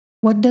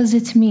What does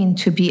it mean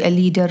to be a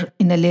leader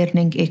in a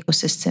learning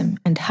ecosystem,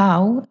 and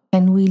how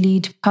can we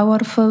lead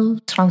powerful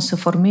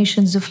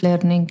transformations of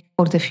learning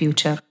for the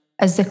future?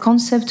 As the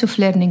concept of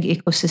learning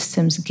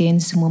ecosystems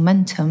gains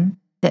momentum,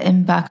 the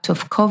impact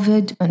of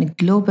COVID on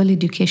global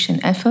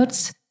education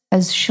efforts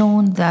has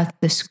shown that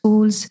the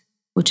schools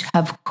which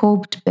have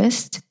coped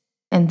best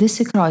in this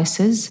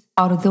crisis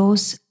are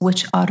those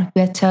which are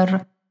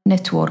better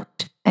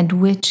networked and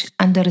which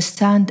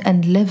understand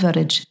and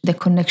leverage the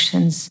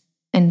connections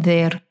in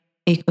their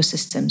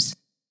ecosystems.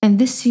 In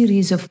this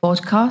series of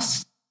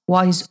podcasts,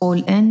 Wise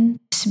All In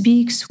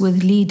speaks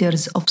with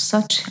leaders of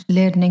such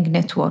learning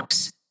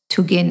networks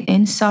to gain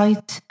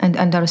insight and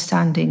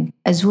understanding,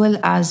 as well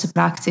as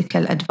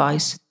practical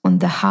advice on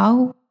the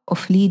how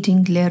of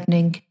leading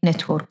learning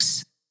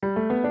networks.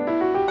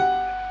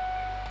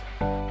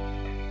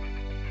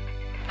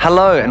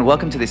 Hello and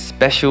welcome to this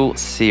special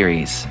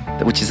series,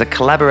 which is a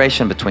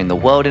collaboration between the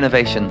World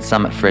Innovation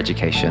Summit for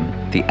Education,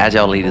 the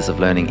Agile Leaders of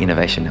Learning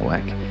Innovation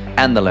Network,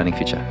 and the Learning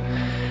Future.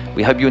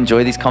 We hope you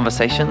enjoy these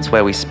conversations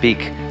where we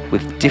speak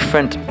with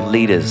different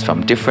leaders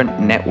from different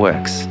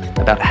networks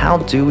about how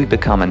do we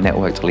become a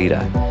networked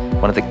leader,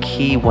 one of the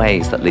key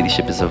ways that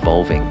leadership is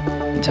evolving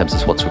in terms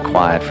of what's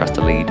required for us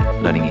to lead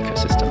learning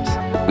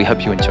ecosystems. We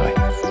hope you enjoy.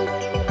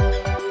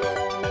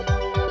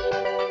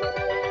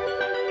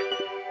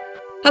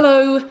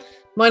 Hello,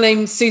 my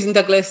name's Susan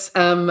Douglas,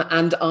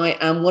 and I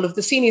am one of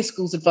the senior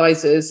schools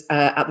advisors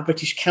at the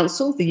British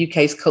Council, the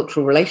UK's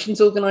cultural relations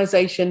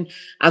organisation,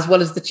 as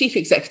well as the chief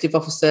executive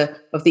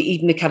officer of the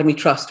Eden Academy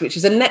Trust, which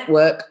is a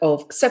network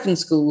of 7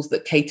 schools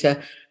that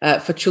cater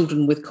for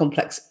children with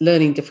complex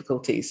learning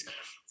difficulties.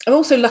 I'm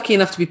also lucky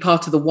enough to be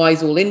part of the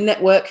Wise All In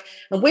network,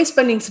 and we're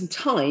spending some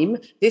time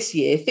this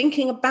year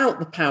thinking about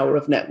the power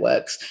of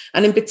networks,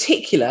 and in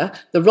particular,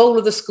 the role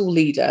of the school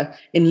leader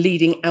in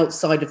leading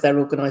outside of their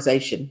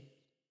organisation.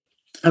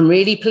 I'm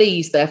really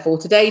pleased, therefore,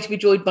 today to be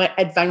joined by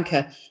Ed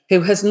Vainker,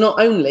 who has not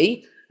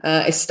only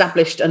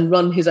established and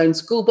run his own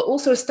school, but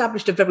also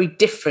established a very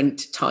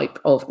different type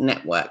of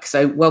network.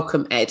 So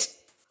welcome, Ed.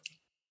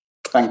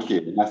 Thank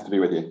you. Nice to be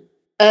with you.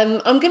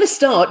 I'm going to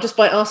start just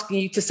by asking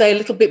you to say a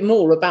little bit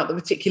more about the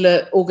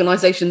particular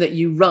organisation that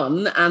you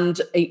run and,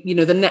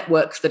 the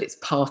networks that it's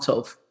part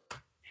of.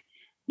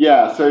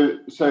 Yeah,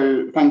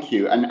 so thank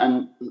you.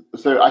 And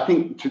so I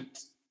think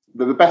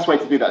the best way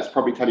to do that is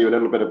probably tell you a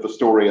little bit of the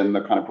story and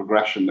the kind of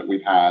progression that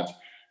we've had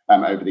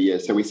over the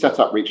years. So we set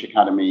up Reach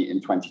Academy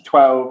in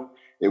 2012.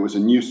 It was a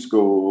new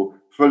school,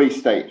 fully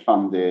state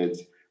funded,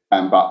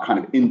 but kind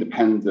of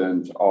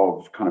independent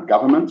of kind of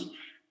government.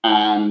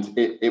 And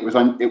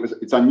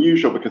it's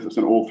unusual because it's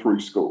an all-through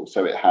school.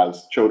 So it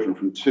has children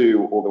from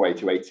 2 all the way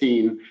to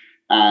 18.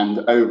 And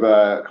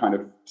over kind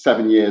of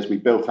 7 years, we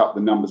built up the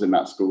numbers in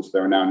that school. So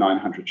there are now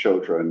 900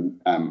 children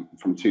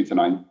from 2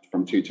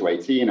 to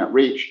 18 at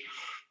Reach.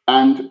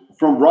 And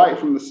right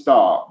from the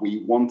start,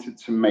 we wanted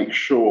to make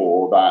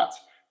sure that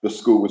the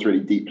school was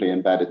really deeply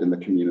embedded in the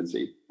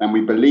community. And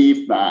we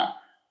believe that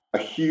a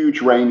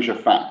huge range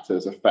of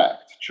factors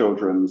affect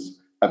children's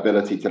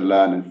ability to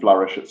learn and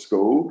flourish at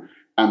school.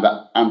 And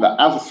that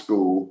as a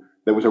school,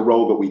 there was a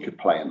role that we could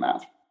play in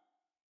that.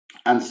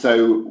 And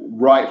so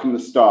right from the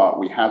start,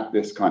 we had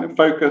this kind of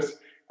focus.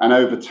 And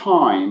over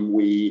time,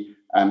 we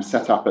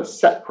set up a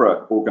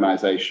separate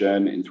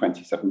organization in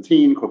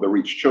 2017 called the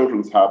Reach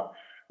Children's Hub,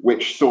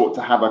 which sought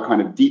to have a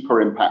kind of deeper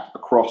impact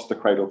across the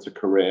cradle to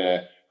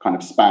career kind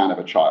of span of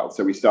a child.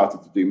 So we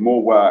started to do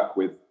more work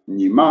with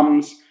new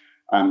mums,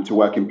 to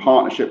work in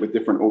partnership with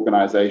different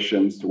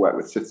organizations, to work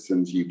with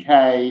Citizens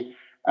UK,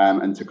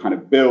 and to kind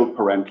of build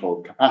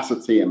parental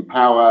capacity and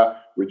power,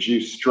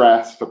 reduce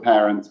stress for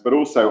parents, but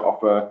also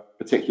offer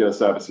particular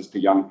services to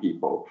young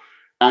people.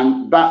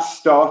 And that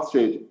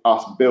started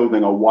us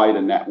building a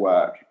wider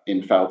network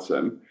in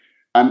Feltham.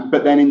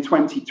 But then in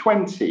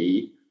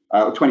 2020,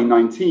 or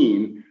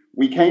 2019,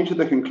 we came to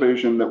the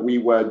conclusion that we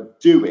were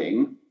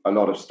doing a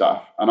lot of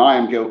stuff. And I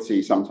am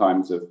guilty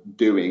sometimes of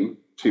doing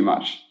too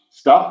much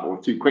stuff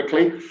or too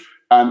quickly.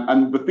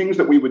 And the things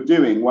that we were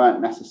doing weren't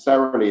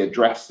necessarily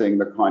addressing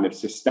the kind of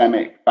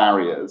systemic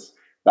barriers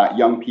that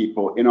young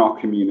people in our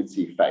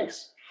community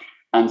face.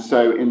 And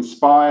so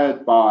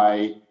inspired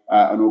by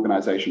an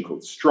organization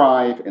called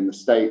Strive in the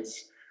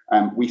States,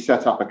 we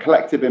set up a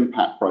collective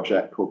impact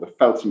project called the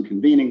Feltham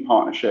Convening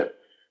Partnership,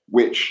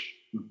 which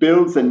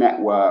builds a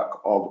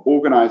network of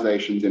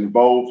organizations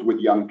involved with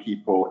young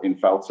people in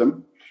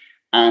Feltham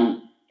and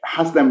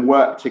has them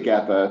work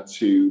together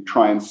to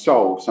try and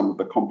solve some of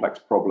the complex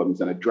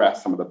problems and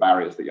address some of the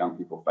barriers that young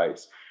people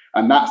face.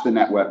 And that's the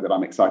network that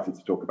I'm excited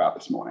to talk about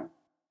this morning.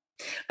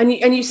 And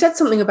you said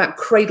something about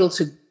cradle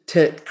to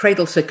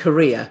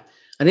career.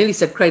 I nearly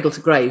said cradle to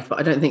grave, but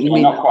I don't think you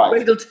mean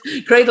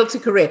cradle to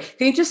career.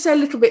 Can you just say a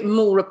little bit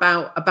more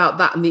about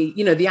that and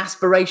the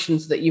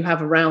aspirations that you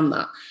have around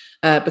that?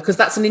 Because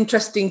that's an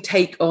interesting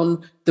take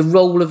on the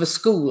role of a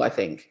school, I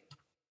think.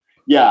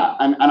 Yeah,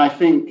 and I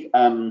think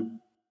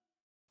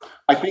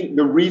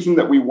the reason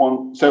that we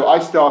want... So I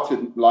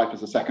started life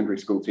as a secondary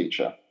school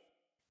teacher,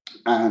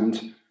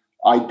 and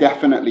I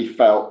definitely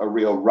felt a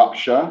real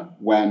rupture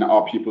when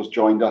our pupils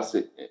joined us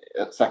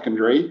at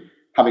secondary,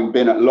 having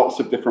been at lots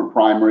of different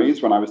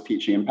primaries when I was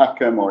teaching in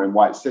Peckham or in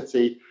White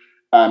City.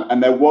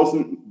 And there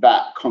wasn't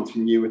that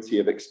continuity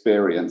of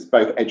experience,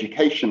 both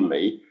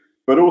educationally,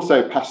 but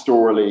also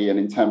pastorally and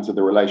in terms of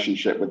the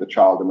relationship with the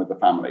child and with the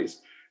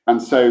families.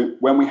 And so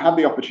when we had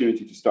the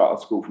opportunity to start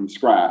a school from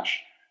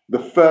scratch, the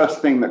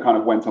first thing that kind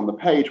of went on the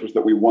page was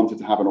that we wanted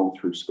to have an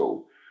all-through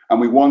school. And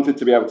we wanted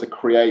to be able to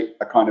create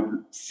a kind of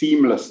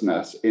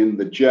seamlessness in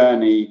the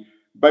journey,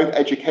 both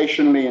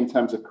educationally in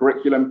terms of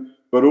curriculum,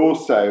 but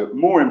also,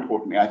 more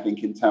importantly, I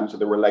think, in terms of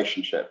the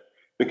relationship.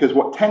 Because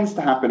what tends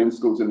to happen in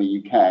schools in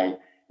the UK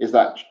is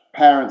that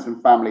parents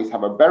and families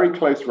have a very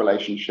close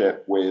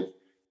relationship with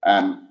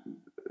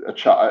their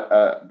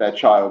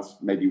child's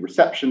maybe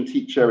reception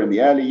teacher in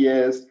the early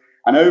years.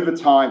 And over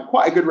time,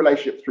 quite a good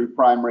relationship through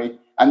primary.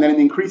 And then an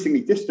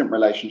increasingly distant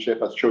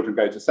relationship as children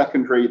go to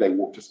secondary, they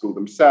walk to school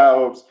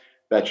themselves,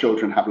 their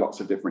children have lots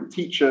of different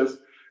teachers.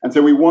 And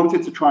so we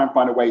wanted to try and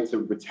find a way to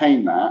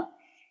retain that.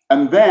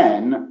 And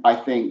then I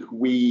think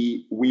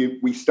we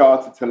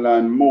started to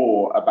learn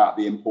more about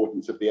the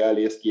importance of the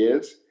earliest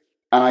years.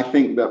 And I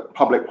think that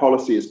public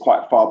policy is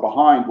quite far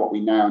behind what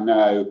we now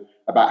know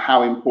about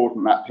how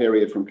important that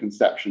period from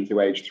conception to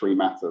age 3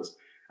 matters.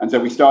 And so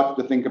we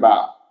started to think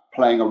about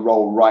playing a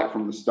role right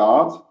from the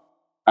start.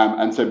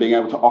 And so being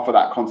able to offer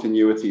that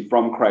continuity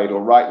from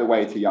cradle right the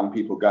way to young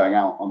people going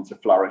out to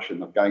flourish in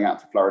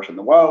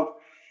the world,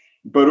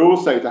 but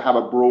also to have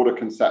a broader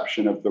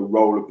conception of the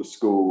role of the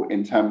school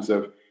in terms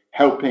of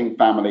helping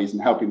families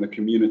and helping the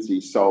community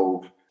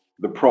solve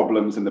the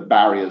problems and the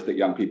barriers that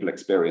young people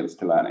experience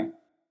to learning.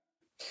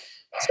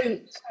 So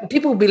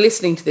people will be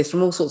listening to this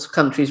from all sorts of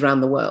countries around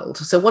the world.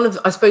 So what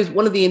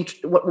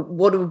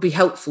would be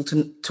helpful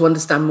to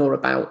understand more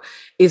about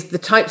is the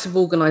types of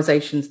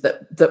organisations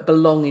that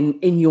belong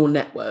in your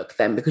network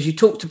then, because you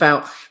talked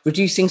about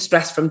reducing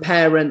stress from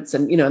parents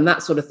and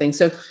that sort of thing.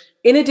 So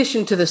in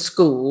addition to the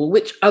school,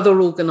 which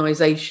other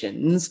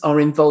organisations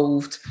are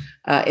involved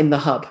in the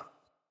hub?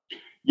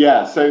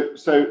 Yeah, so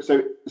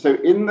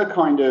in the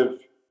kind of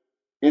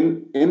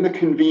in the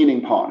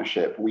convening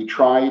partnership, we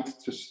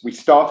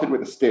started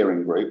with a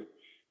steering group,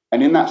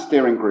 and in that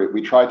steering group,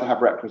 we tried to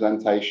have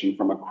representation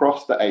from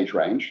across the age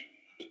range.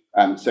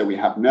 So we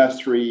have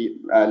nursery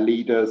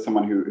leaders,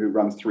 someone who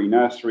runs 3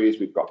 nurseries.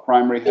 We've got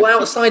primary. All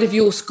outside of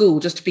your school,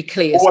 just to be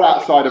clear. All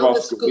outside of our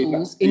school.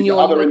 Schools in your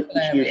local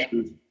area.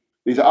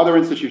 These are other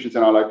institutions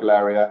in our local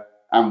area,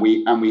 and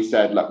we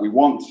said, look, we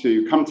want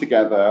to come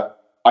together.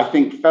 I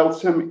think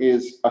Feltham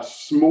is a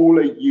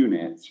smaller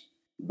unit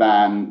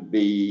than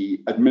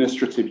the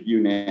administrative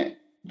unit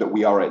that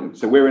we are in.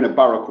 So we're in a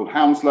borough called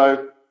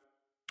Hounslow.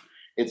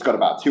 It's got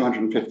about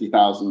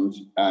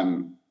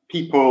 250,000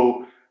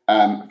 people.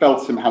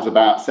 Feltham has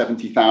about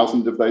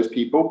 70,000 of those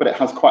people, but it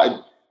has quite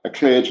a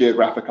clear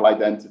geographical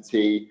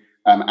identity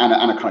and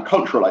a kind of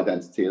cultural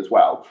identity as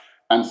well.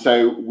 And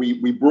so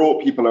we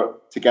brought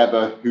people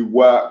together who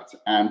worked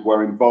and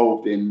were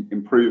involved in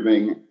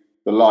improving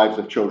the lives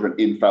of children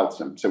in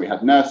Feltham. So we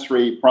had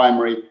nursery,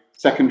 primary,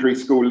 secondary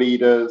school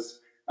leaders.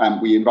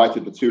 We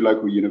invited the 2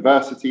 local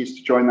universities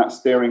to join that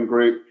steering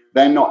group.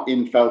 They're not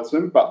in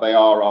Feltham, but they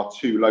are our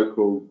 2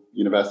 local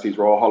universities,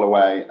 Royal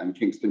Holloway and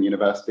Kingston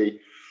University.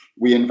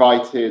 We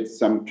invited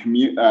some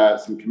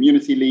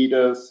community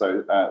leaders,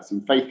 so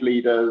some faith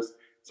leaders,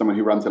 someone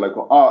who runs a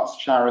local arts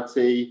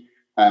charity.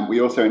 We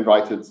also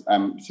invited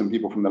some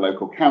people from the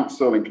local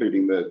council,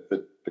 including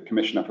the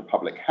Commissioner for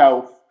Public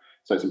Health,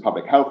 so some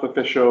public health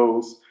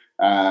officials,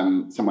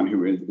 someone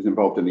who is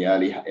involved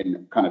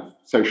in kind of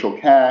social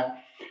care.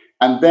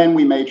 And then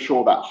we made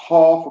sure that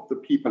half of the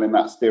people in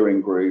that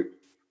steering group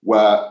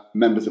were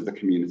members of the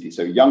community.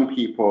 So young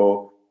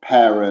people,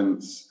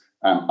 parents,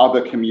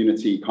 other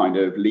community kind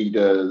of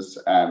leaders,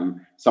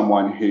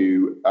 someone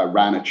who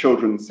ran a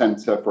children's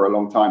centre for a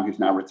long time who's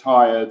now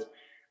retired.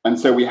 And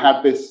so we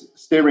had this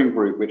steering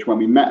group, which when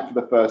we met for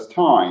the first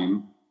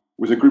time,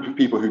 was a group of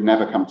people who'd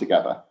never come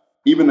together.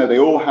 Even though they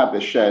all had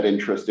this shared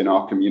interest in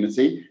our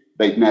community,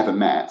 they'd never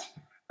met.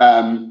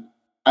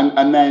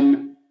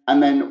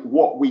 And then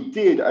what we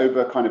did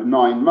over kind of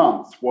 9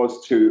 months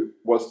was to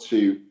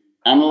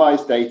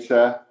analyze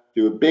data,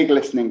 do a big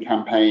listening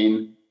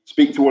campaign,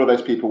 speak to all of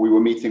those people we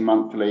were meeting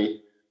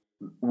monthly.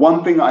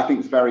 One thing that I think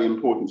is very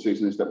important,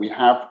 Susan, is that we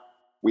have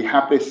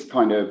this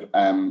kind of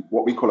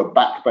what we call a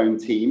backbone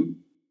team,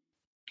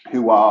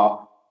 who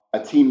are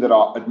a team that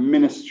are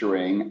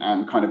administering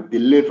and kind of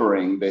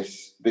delivering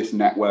this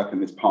network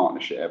and this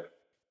partnership.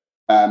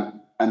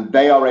 And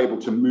they are able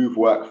to move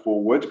work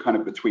forward kind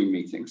of between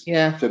meetings.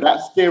 Yeah. So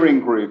that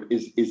steering group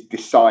is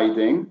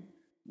deciding.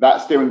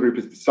 That steering group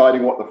is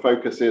deciding what the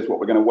focus is, what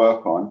we're going to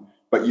work on.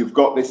 But you've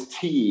got this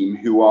team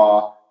who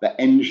are the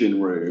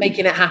engine room.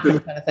 Making it happen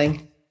kind of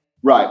thing.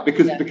 Right.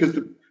 Because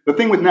the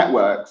thing with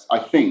networks, I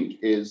think,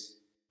 is,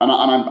 and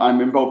I'm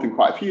involved in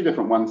quite a few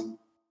different ones,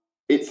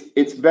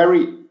 it's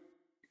very,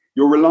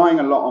 you're relying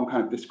a lot on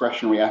kind of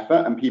discretionary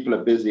effort, and people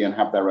are busy and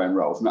have their own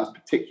roles. And that's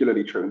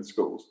particularly true in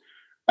schools.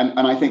 And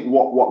I think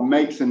what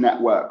makes a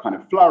network kind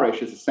of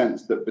flourish is a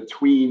sense that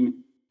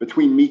between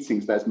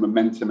meetings there's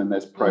momentum and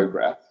there's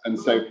progress. And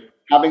so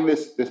having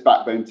this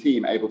backbone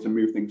team able to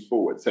move things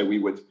forward. So we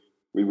would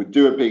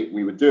do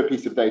a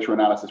piece of data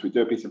analysis, we'd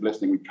do a piece of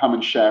listening, we'd come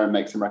and share and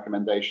make some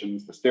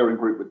recommendations. The steering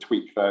group would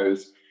tweak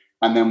those,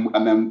 and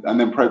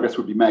then progress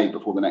would be made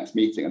before the next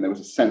meeting. And there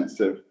was a sense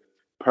of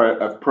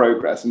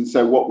progress. And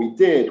so what we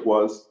did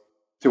was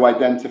to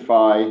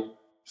identify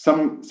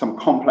some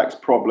complex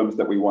problems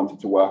that we wanted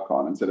to work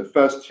on. And so the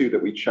first two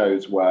that we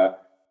chose were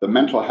the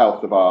mental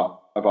health of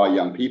our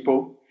young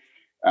people,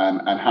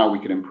 and how we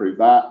could improve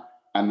that,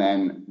 and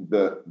then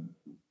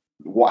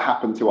what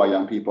happened to our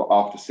young people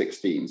after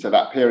 16. So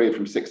that period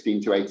from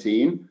 16 to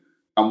 18.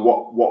 And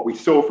what we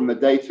saw from the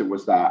data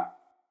was that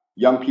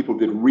young people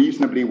did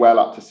reasonably well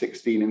up to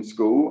 16 in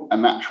school,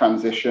 and that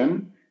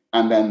transition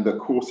and then the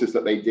courses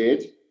that they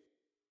did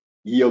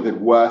yielded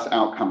worse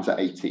outcomes at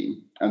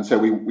 18. And so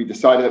we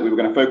decided that we were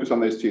going to focus on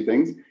those two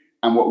things.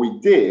 And what we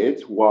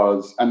did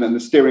was, and then the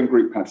steering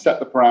group kind of set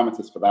the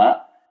parameters for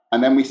that.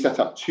 And then we set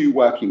up 2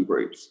 working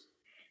groups.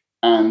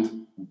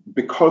 And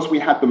because we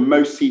had the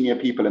most senior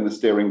people in the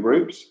steering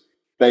groups,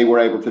 they were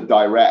able to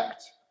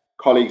direct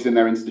colleagues in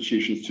their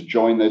institutions to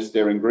join those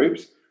steering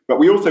groups. But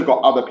we also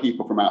got other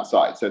people from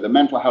outside. So the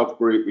mental health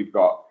group, we've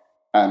got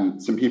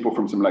some people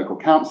from some local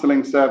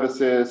counselling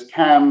services.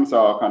 CAMS,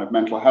 our kind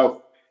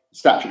of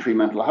statutory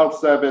mental health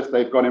service,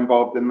 they've got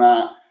involved in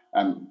that.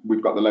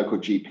 We've got the local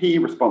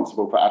GP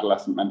responsible for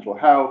adolescent mental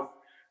health.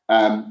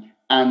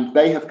 And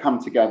they have come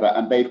together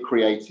and they've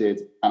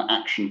created an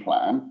action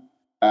plan.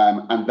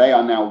 And they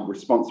are now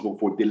responsible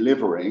for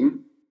delivering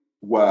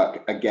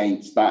work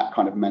against that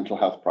kind of mental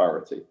health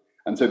priority.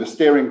 And so the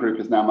steering group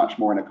is now much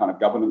more in a kind of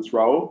governance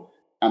role.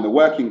 And the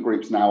working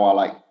groups now are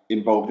like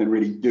involved in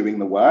really doing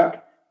the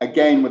work,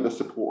 again, with the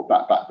support of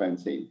that backbone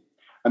team.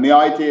 And the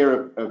idea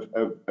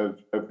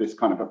of this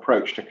kind of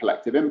approach to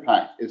collective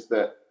impact is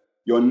that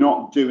you're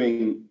not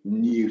doing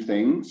new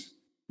things,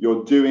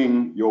 you're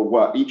doing your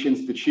work. Each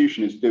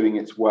institution is doing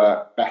its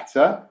work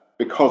better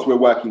because we're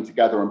working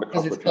together and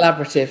because it's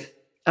collaborative.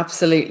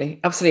 Absolutely.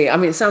 I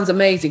mean, it sounds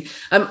amazing.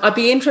 I'd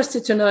be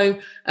interested to know,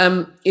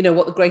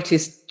 what the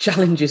greatest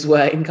challenges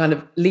were in kind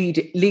of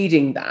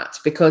leading that,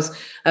 because,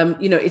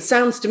 it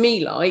sounds to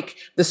me like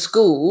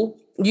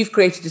you've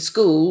created a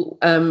school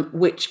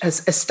which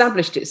has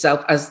established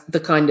itself as the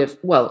kind of,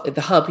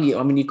 the hub.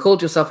 You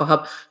called yourself a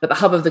hub, but the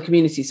hub of the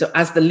community. So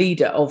as the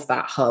leader of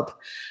that hub.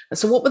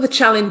 So what were the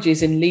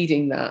challenges in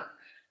leading that,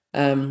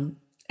 Ed,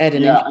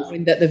 and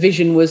ensuring that the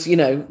vision was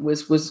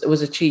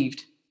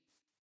achieved?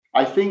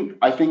 I think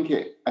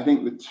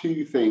the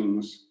two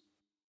things.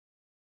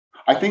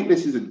 I think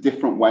this is a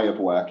different way of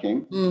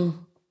working,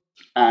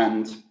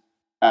 and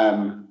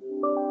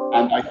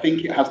I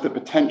think it has the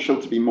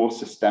potential to be more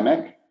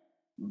systemic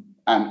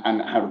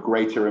and have a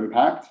greater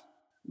impact,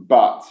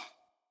 but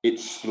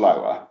it's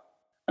slower.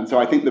 And so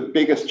I think the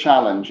biggest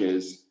challenge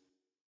is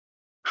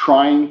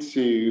trying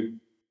to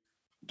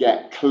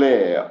get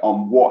clear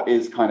on what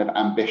is kind of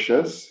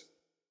ambitious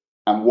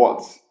and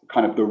what's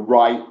kind of the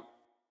right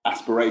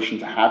aspiration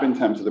to have in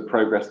terms of the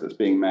progress that's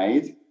being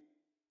made,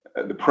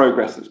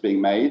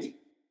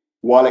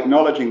 while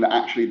acknowledging that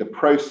actually the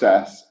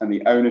process and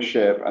the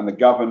ownership and the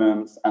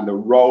governance and the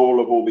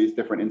role of all these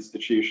different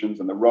institutions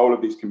and the role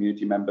of these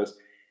community members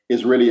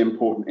is really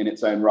important in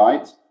its own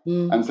right.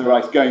 And so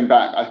going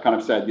back, I kind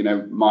of said,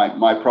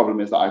 my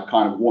problem is that I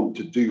kind of want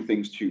to do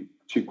things too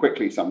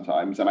quickly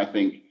sometimes. And I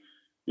think,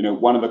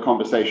 one of the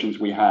conversations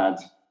we had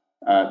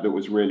that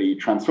was really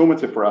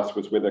transformative for us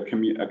was with a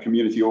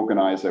community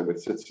organizer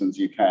with Citizens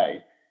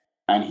UK.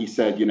 And he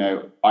said,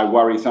 I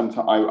worry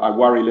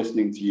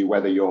listening to you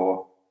whether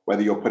you're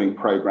putting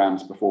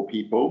programs before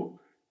people.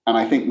 And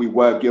I think we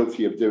were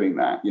guilty of doing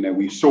that.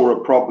 We saw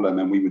a problem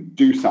and we would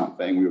do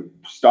something, we would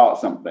start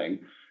something.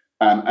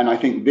 And I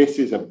think this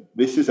is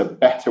a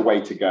better way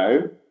to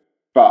go,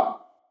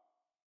 but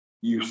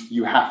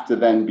you have to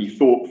then be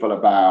thoughtful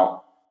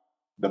about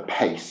the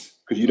pace,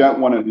 because you don't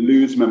want to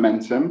lose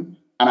momentum.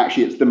 And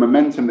actually, it's the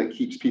momentum that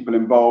keeps people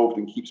involved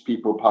and keeps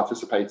people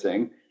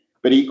participating.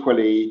 But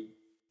equally,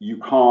 you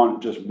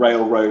can't just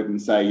railroad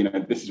and say,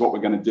 this is what we're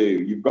going to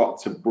do. You've got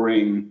to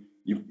bring.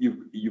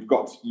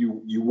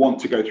 You want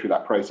to go through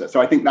that process. So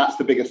I think that's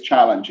the biggest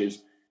challenge,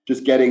 is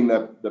just getting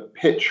the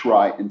pitch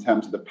right in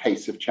terms of the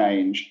pace of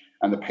change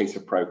and the pace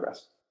of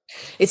progress.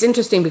 It's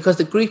interesting because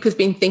the group has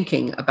been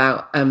thinking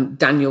about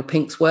Daniel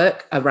Pink's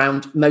work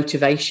around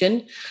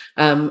motivation.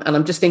 And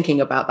I'm just thinking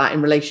about that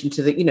in relation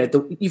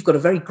to you've got a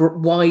very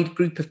wide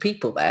group of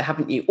people there,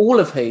 haven't you? All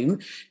of whom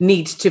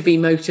need to be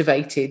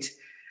motivated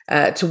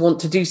to want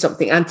to do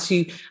something and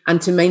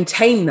to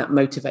maintain that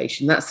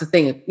motivation. That's the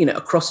thing,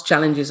 across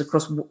challenges,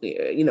 across,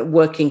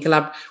 working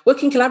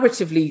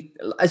collaboratively,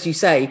 as you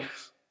say.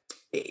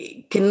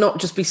 It can not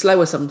just be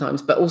slower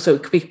sometimes, but also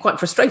it could be quite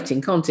frustrating,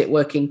 can't it,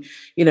 working,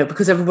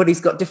 because everybody's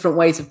got different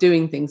ways of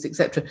doing things,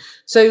 etc.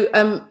 So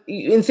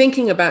in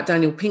thinking about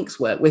Daniel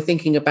Pink's work, we're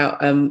thinking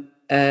about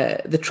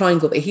the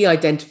triangle that he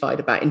identified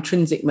about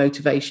intrinsic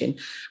motivation,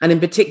 and in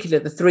particular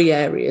the three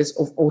areas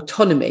of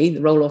autonomy,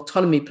 the role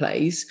autonomy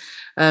plays,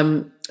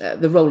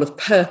 the role of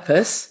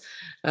purpose,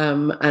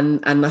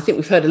 and I think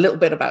we've heard a little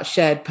bit about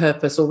shared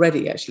purpose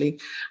already, actually,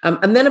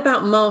 and then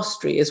about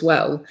mastery as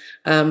well,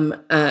 and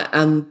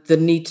the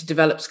need to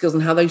develop skills,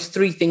 and how those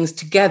three things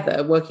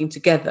together, working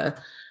together,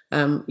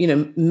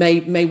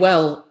 may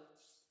well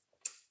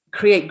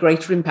create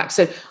greater impact.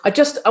 So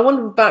I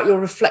wonder about your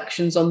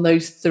reflections on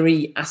those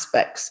three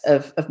aspects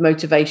of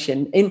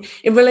motivation in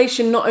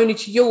relation not only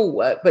to your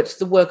work but to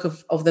the work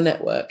of the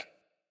network.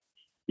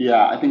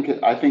 Yeah, I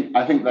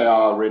think they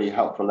are really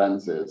helpful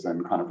lenses,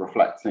 and kind of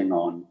reflecting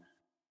on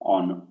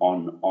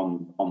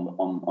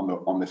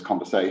this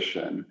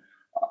conversation.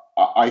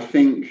 I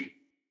think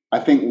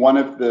one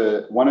of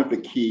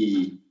the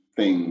key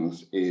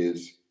things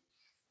is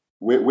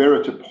we're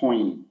at a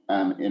point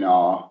in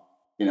our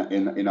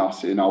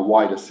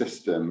wider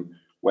system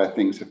where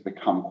things have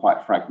become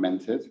quite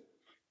fragmented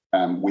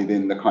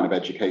within the kind of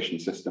education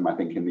system, I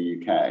think, in the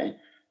UK,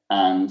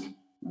 and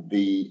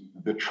the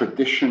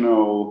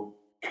traditional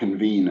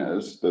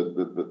conveners,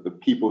 the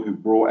people who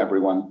brought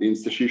everyone, the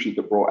institutions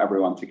that brought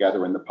everyone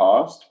together in the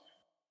past,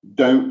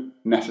 don't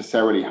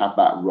necessarily have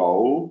that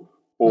role,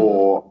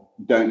 or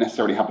don't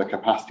necessarily have the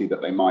capacity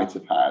that they might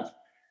have had.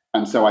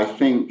 And so I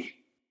think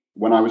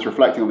when I was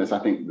reflecting on this, I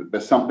think that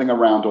there's something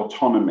around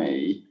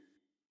autonomy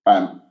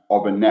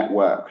of a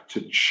network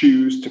to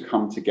choose to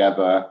come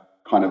together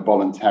kind of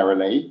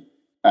voluntarily,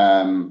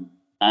 and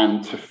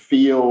to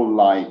feel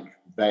like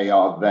they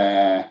are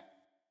there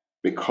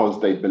because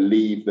they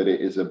believe that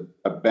it is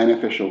a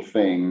beneficial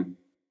thing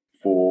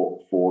for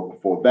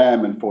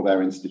them and for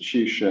their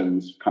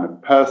institutions, kind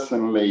of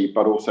personally,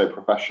 but also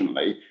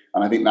professionally.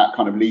 And I think that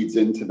kind of leads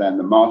into then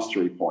the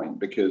mastery point,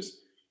 because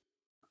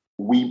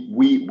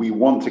we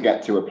want to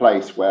get to a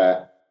place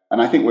where, and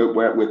I think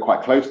we're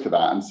quite close to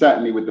that. And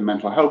certainly with the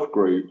mental health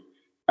group,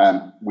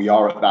 we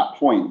are at that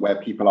point where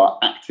people are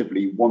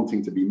actively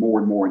wanting to be more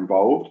and more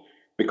involved,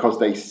 because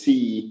they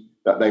see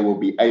that they will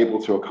be able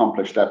to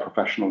accomplish their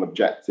professional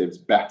objectives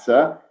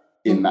better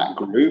in that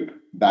group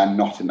than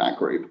not in that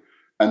group.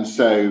 And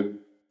so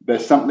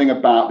there's something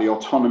about the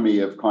autonomy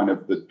of kind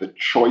of the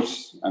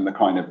choice, and the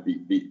kind of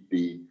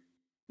the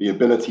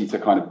ability to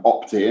kind of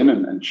opt in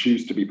and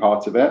choose to be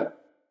part of it.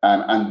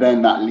 And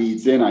then that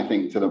leads in, I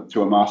think,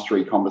 to a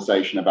mastery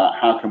conversation about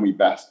how can we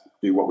best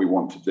do what we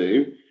want to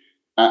do.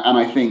 And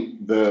I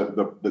think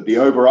the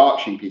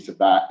overarching piece of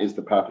that is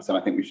the purpose. And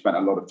I think we've spent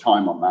a lot of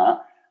time on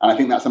that. And I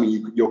think that's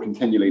something you're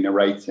continually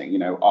narrating.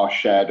 our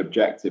shared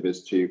objective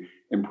is to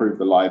improve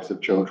the lives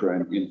of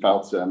children in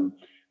Feltham,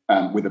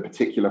 with a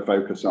particular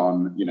focus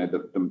on,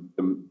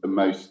 the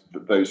most,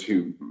 those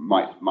who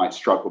might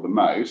struggle the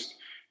most.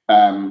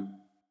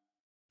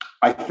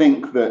 I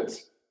think that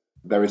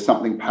there is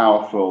something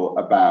powerful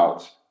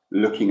about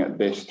looking at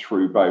this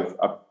through both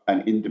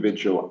an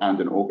individual and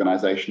an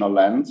organizational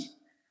lens,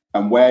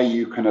 and where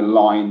you can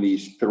align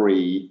these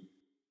three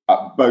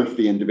at both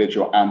the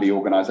individual and the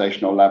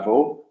organizational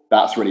level.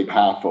 That's really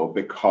powerful,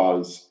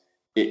 because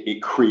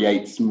it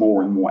creates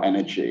more and more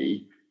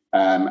energy.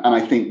 And I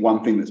think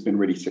one thing that's been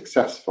really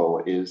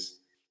successful is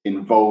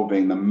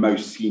involving the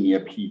most senior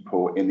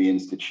people in the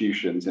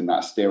institutions in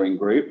that steering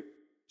group,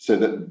 so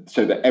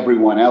that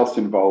everyone else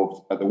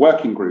involved at the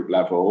working group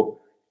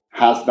level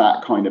has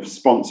that kind of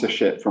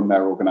sponsorship from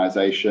their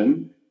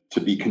organization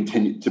to be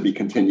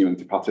continuing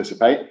to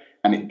participate.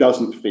 And it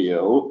doesn't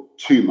feel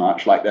too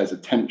much like there's a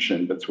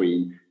tension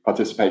between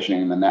participation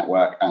in the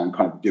network and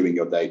kind of doing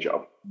your day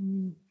job.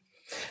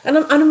 And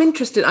I'm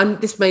interested, and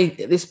this may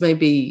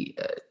be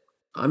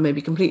I may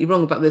be completely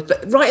wrong about this,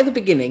 but right at the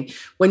beginning,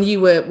 when you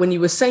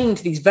were saying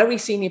to these very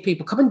senior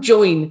people, come and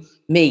join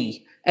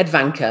me, Ed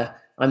Vainker,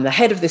 I'm the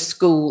head of this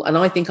school, and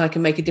I think I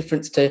can make a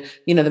difference to,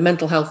 the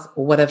mental health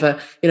or whatever,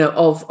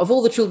 of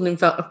all the children in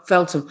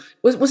Feltham.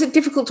 Was it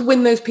difficult to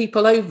win those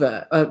people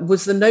over?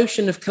 Was the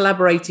notion of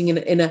collaborating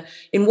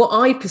in what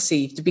I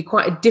perceived to be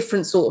quite a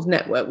different sort of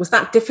network, was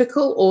that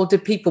difficult, or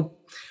did people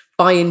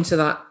buy into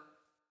that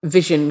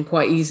vision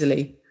quite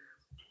easily?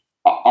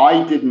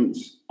 I didn't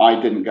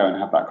go and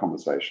have that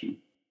conversation.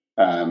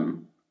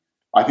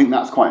 I think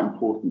that's quite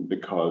important,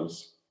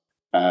 because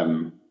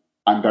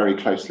I'm very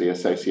closely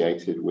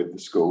associated with the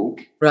school.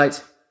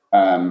 Right.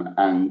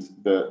 And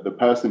the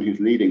person who's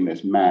leading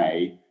this,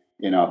 May,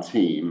 in our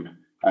team,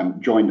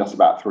 joined us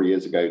about 3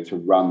 years ago to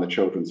run the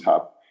Children's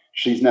Hub.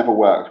 She's never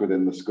worked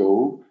within the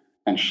school,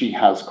 and she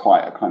has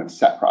quite a kind of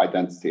separate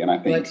identity. And I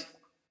think right.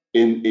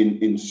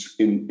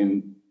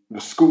 in the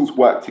schools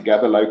work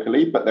together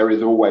locally, but there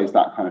is always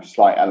that kind of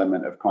slight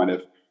element of kind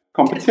of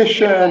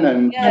competition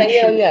and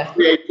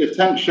creative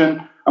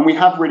tension. And we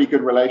have really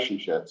good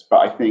relationships, but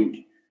I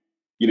think,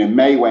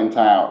 May went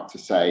out to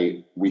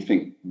say, we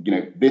think,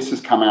 this has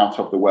come out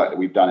of the work that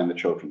we've done in the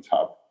Children's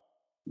Hub.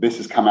 This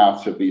has come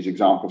out of these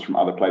examples from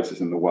other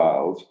places in the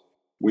world.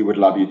 We would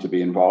love you to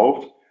be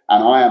involved.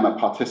 And I am a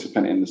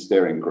participant in the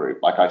steering group.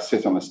 Like, I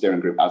sit on the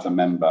steering group as a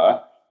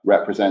member,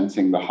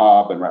 representing the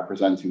hub and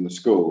representing the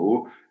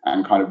school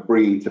and kind of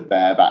bringing to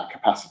bear that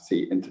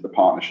capacity into the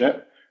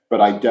partnership.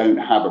 But I don't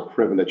have a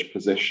privileged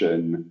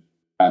position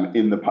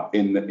in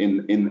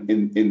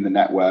the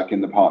network,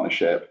 in the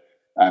partnership,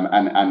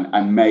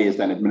 and May is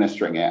then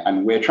administering it.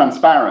 And we're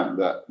transparent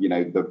that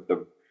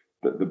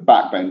the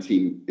backbone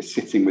team is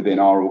sitting within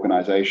our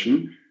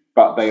organisation,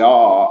 but they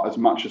are as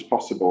much as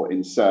possible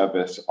in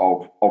service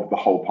of the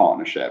whole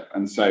partnership.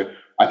 And so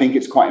I think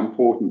it's quite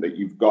important that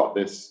you've got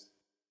this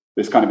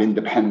kind of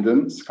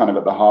independence kind of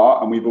at the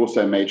heart. And we've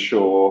also made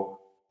sure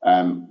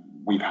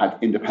we've had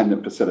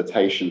independent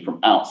facilitation from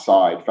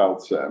outside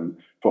Feltham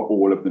for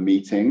all of the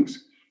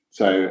meetings.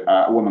 So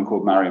a woman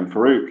called Mariam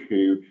Farouk,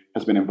 who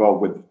has been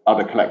involved with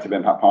other collective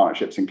impact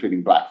partnerships,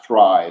 including Black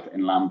Thrive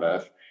in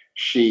Lambeth,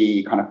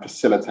 she kind of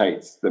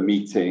facilitates the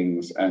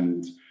meetings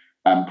and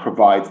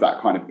provides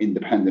that kind of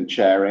independent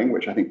sharing,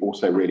 which I think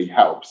also really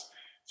helps.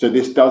 So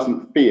this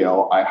doesn't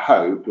feel, I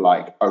hope,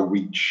 like a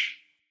reach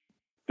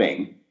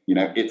thing.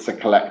 It's a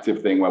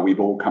collective thing where we've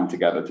all come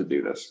together to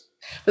do this.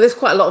 But there's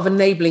quite a lot of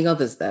enabling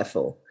others,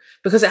 therefore,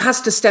 because it has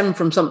to stem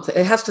from something.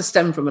 It has to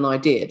stem from an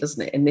idea,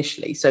 doesn't it,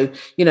 initially? So,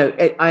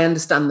 I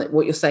understand that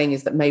what you're saying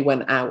is that May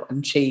went out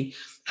and she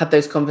had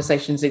those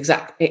conversations,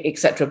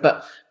 etc.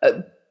 But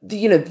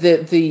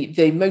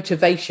the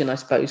motivation, I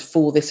suppose,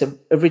 for this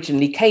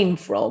originally came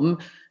from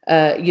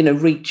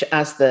Reach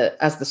as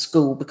the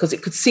school, because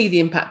it could see the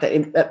impact that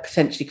it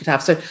potentially could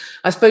have. So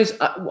I suppose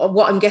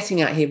what I'm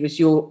getting at here is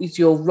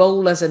your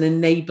role as an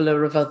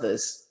enabler of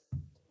others.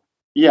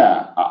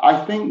 Yeah,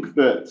 I think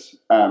that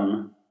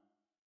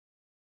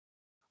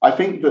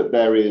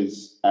there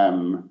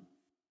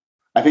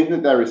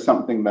is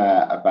something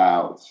there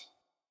about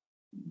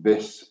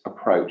this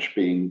approach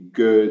being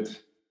a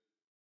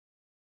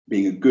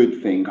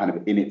good thing kind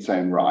of in its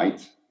own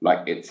right.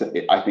 Like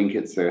I think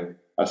it's a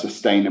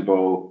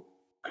sustainable,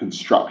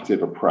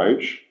 constructive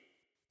approach.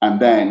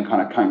 And then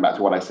kind of coming back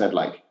to what I said,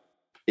 like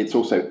it's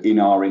also in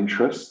our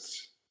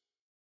interests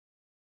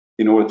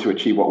in order to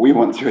achieve what we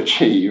want to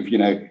achieve.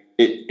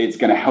 It's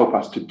going to help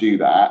us to do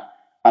that.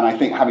 And I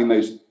think having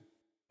those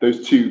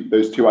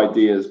two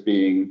ideas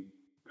being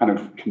kind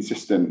of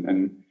consistent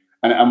and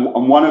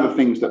one of the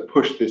things that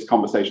pushed this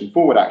conversation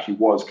forward actually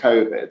was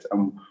COVID.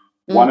 And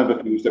one of the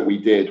things that we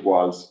did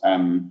was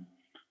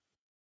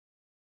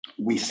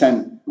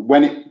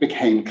when it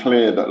became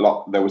clear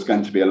that there was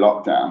going to be a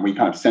lockdown, we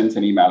kind of sent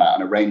an email out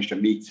and arranged a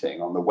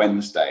meeting on the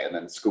Wednesday, and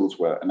then schools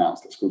were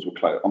announced that schools were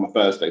closed. On the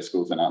Thursday,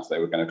 schools announced they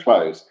were going to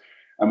close.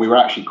 And we were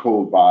actually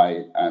called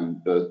by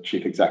the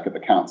chief exec of the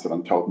council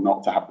and told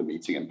not to have the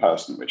meeting in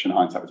person, which in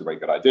hindsight was a very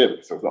good idea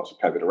because there was lots of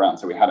COVID around.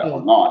 So we had it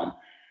online.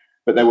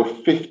 But there were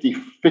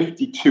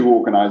 42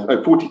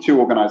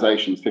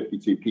 organizations,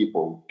 52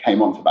 people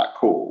came onto that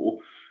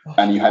call. Gosh.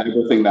 And you had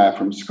everything there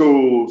from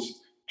schools,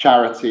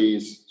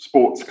 charities,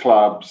 sports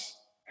clubs,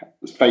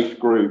 faith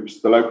groups,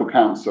 the local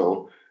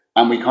council.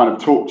 And we kind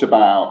of talked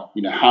about,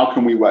 how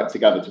can we work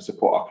together to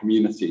support our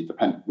community?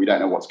 We don't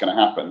know what's going to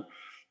happen.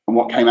 And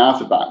what came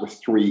out of that was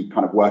 3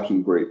 kind of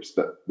working groups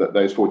that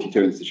those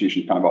 42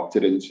 institutions kind of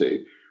opted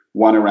into.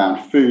 One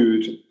around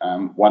food,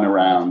 one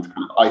around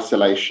kind of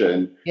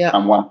isolation,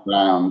 and one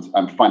around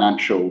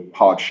financial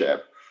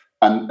hardship.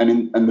 And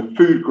the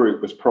food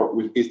group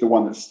is the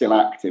one that's still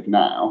active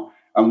now.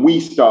 And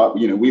we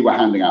were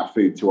handing out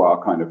food to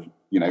our kind of,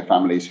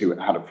 families who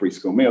had a free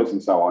school meals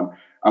and so on.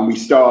 And we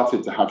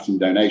started to have some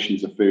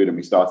donations of food and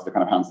we started to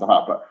kind of hand stuff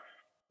out. But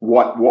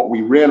what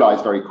we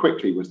realized very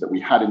quickly was that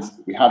we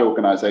had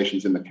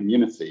organizations in the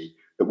community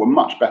that were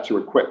much better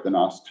equipped than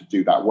us to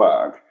do that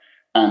work.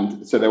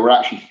 And so there were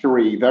actually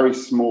 3 very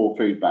small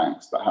food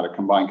banks that had a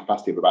combined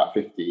capacity of about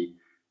 50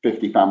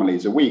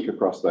 families a week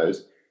across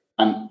those.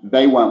 And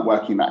they weren't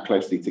working that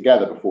closely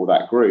together before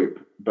that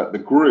group. But the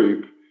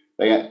group,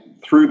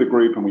 through the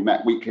group, and we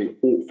met weekly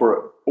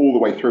all the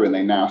way through, and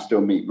they now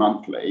still meet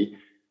monthly.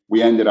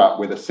 We ended up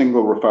with a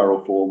single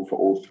referral form for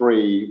all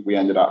 3. We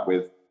ended up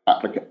with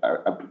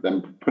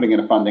them putting in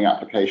a funding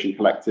application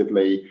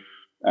collectively.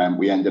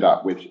 We ended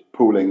up with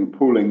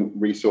pooling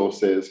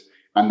resources.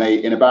 And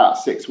in about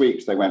 6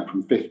 weeks, they went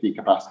from 50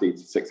 capacity to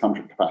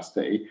 600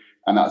 capacity.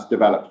 And that's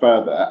developed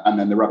further. And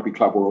then the rugby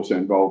club were also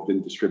involved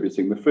in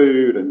distributing the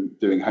food and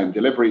doing home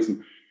deliveries.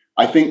 And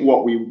I think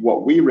what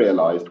we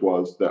realized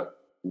was that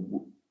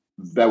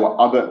there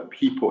were other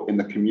people in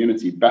the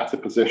community better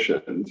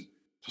positioned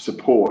to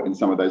support in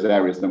some of those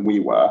areas than we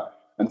were.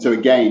 And so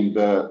again,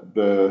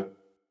 the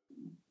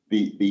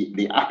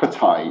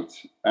appetite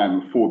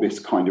for this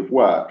kind of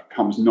work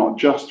comes not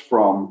just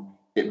from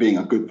it being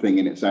a good thing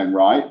in its own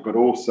right, but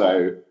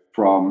also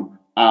from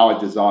our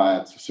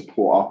desire to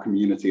support our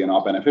community and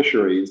our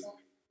beneficiaries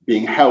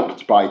being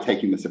helped by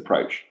taking this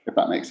approach, if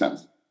that makes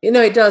sense.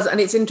 It does. And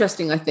it's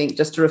interesting, I think,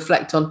 just to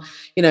reflect on,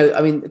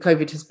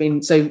 COVID has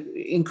been so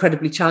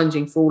incredibly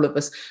challenging for all of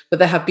us, but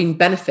there have been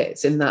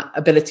benefits in that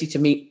ability to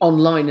meet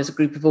online as a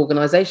group of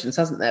organisations,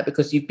 hasn't there?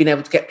 Because you've been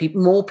able to get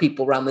more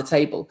people around the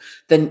table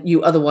than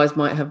you otherwise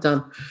might have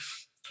done.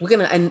 We're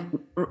going to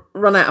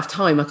run out of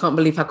time. I can't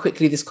believe how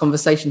quickly this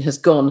conversation has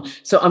gone.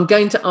 So I'm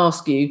going to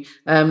ask you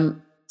for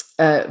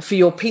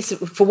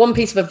one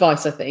piece of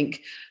advice, I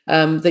think,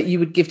 that you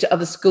would give to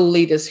other school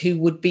leaders who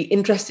would be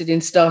interested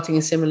in starting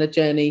a similar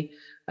journey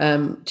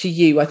to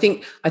you. I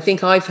think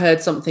I've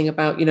heard something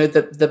about,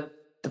 the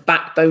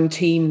backbone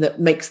team that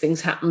makes things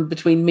happen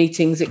between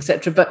meetings,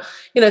 etc. But,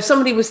 if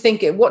somebody was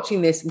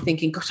watching this and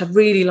thinking, gosh, I'd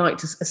really like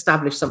to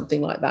establish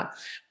something like that,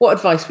 what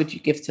advice would you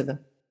give to them?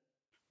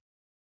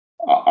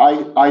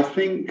 I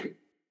think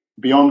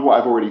beyond what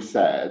I've already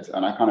said,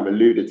 and I kind of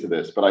alluded to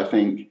this, but I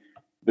think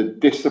the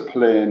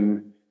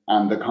discipline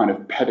and the kind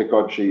of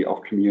pedagogy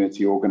of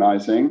community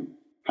organizing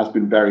has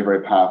been very,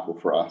 very powerful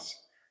for us.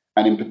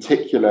 And in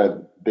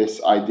particular,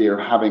 this idea of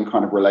having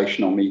kind of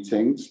relational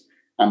meetings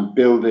and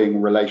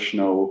building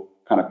relational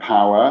kind of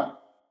power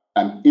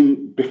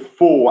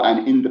before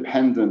and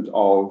independent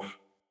of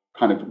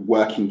kind of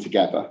working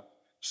together,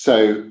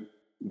 so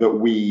that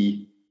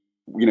we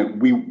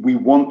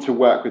want to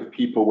work with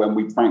people when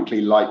we frankly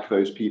like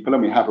those people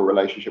and we have a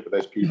relationship with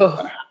those people.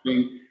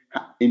 And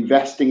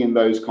investing in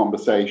those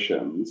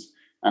conversations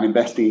and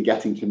investing in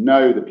getting to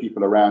know the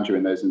people around you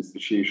in those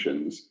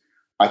institutions,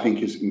 I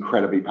think is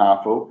incredibly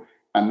powerful.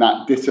 And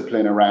that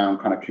discipline around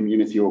kind of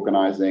community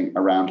organizing,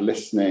 around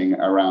listening,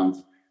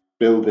 around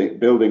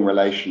building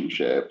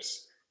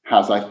relationships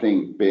has, I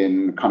think,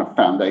 been kind of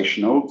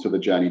foundational to the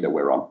journey that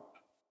we're on.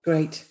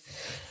 Great.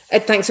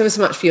 Ed, thanks ever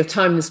so much for your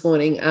time this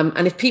morning.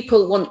 And if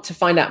people want to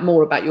find out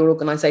more about your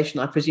organisation,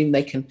 I presume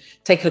they can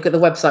take a look at the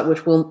website,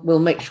 which we'll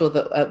make sure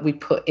that we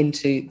put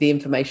into the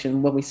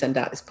information when we send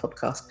out this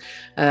podcast.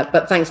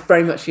 But thanks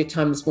very much for your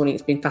time this morning.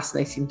 It's been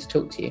fascinating to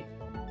talk to you.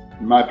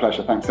 My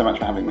pleasure. Thanks so much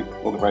for having me.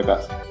 All the very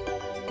best.